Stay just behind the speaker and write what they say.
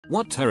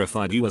What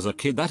terrified you as a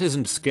kid that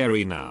isn't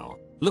scary now?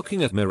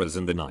 Looking at mirrors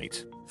in the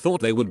night.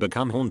 Thought they would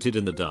become haunted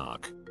in the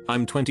dark.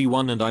 I'm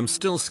 21 and I'm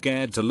still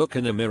scared to look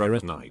in a mirror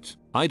at night.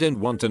 I don't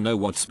want to know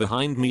what's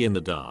behind me in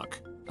the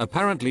dark.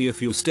 Apparently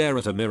if you stare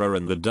at a mirror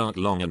in the dark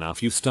long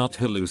enough you start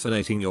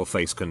hallucinating, your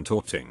face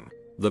contorting.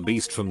 The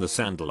Beast from the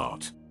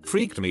Sandlot.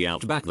 Freaked me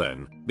out back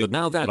then, but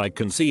now that I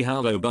can see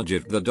how low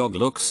budget the dog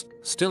looks,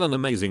 still an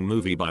amazing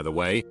movie by the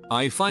way,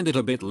 I find it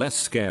a bit less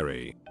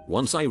scary.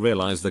 Once I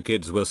realized the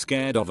kids were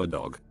scared of a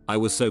dog, I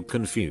was so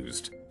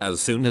confused. As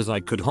soon as I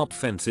could hop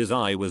fences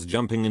I was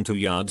jumping into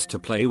yards to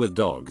play with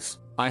dogs.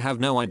 I have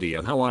no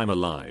idea how I'm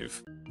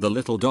alive. The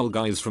little doll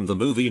guys from the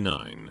movie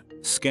 9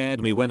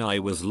 scared me when I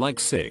was like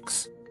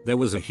 6. There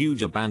was a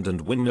huge abandoned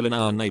windmill in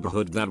our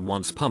neighborhood that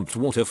once pumped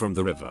water from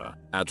the river.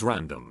 At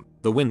random,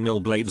 the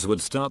windmill blades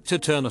would start to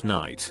turn at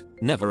night,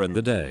 never in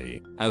the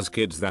day. As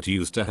kids that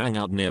used to hang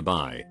out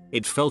nearby,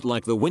 it felt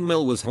like the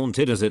windmill was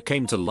haunted as it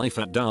came to life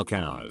at dark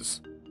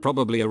hours.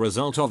 Probably a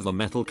result of the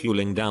metal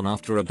cooling down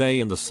after a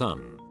day in the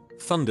sun.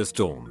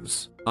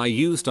 Thunderstorms. I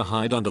used to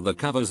hide under the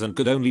covers and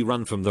could only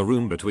run from the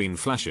room between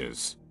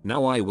flashes.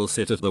 Now I will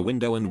sit at the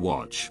window and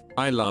watch.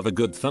 I love a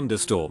good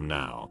thunderstorm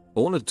now.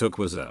 All it took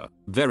was a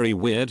very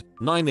weird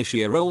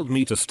 9-ish-year-old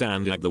me to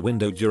stand at the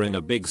window during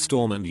a big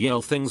storm and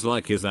yell things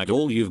like, "Is that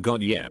all you've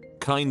got yet?"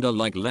 Kinda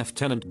like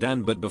Lieutenant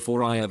Dan but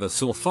before I ever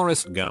saw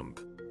Forrest Gump.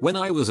 When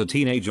I was a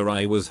teenager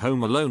I was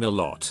home alone a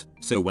lot,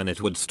 so when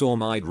it would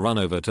storm I'd run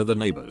over to the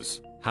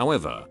neighbors.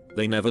 However,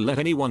 they never let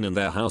anyone in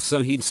their house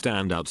so he'd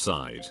stand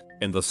outside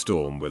in the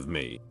storm with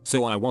me.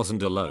 So I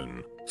wasn't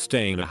alone.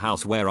 Stay in a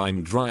house where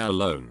I'm dry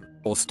alone,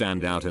 or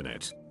stand out in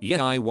it.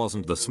 Yeah, I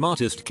wasn't the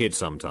smartest kid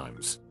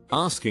sometimes.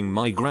 Asking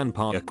my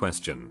grandpa a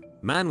question.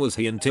 Man was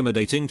he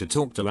intimidating to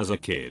talk to as a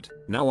kid.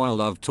 Now I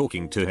love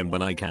talking to him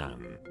when I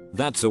can.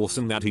 That's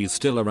awesome that he's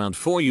still around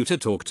for you to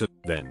talk to.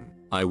 Then,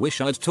 I wish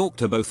I'd talk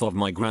to both of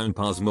my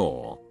grandpas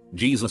more.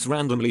 Jesus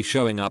randomly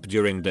showing up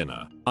during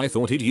dinner. I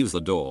thought he'd use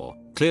the door.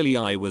 Clearly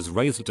I was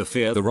raised to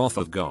fear the wrath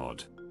of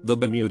God. The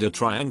Bermuda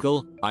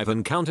Triangle, I've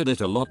encountered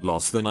it a lot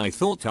less than I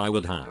thought I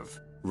would have.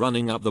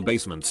 Running up the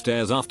basement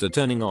stairs after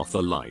turning off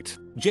the light.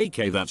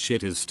 JK, that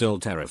shit is still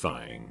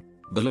terrifying.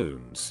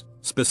 Balloons.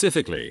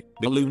 Specifically,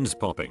 balloons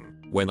popping.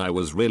 When I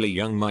was really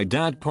young my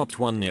dad popped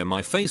one near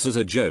my face as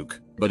a joke,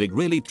 but it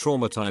really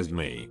traumatized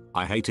me.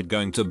 I hated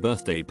going to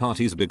birthday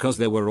parties because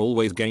there were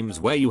always games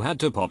where you had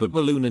to pop a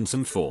balloon in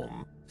some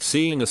form.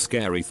 Seeing a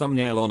scary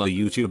thumbnail on a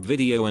YouTube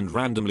video and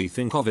randomly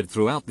think of it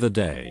throughout the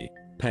day.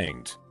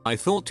 Paint. I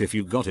thought if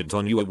you got it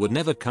on you it would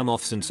never come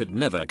off since it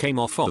never came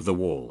off of the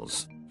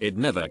walls. It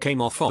never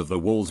came off of the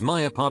walls.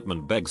 My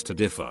apartment begs to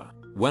differ.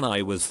 When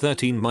I was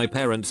 13 my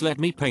parents let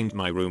me paint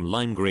my room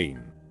lime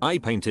green. I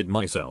painted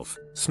myself,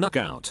 snuck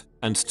out,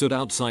 and stood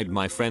outside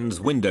my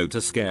friend's window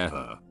to scare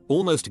her.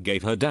 Almost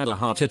gave her dad a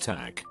heart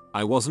attack.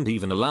 I wasn't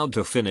even allowed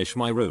to finish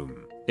my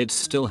room. It's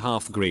still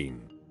half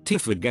green.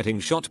 Tifford getting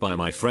shot by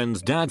my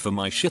friend's dad for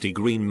my shitty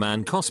green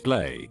man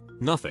cosplay.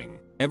 Nothing.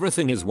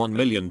 Everything is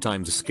 1,000,000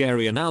 times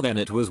scarier now than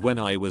it was when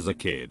I was a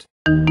kid.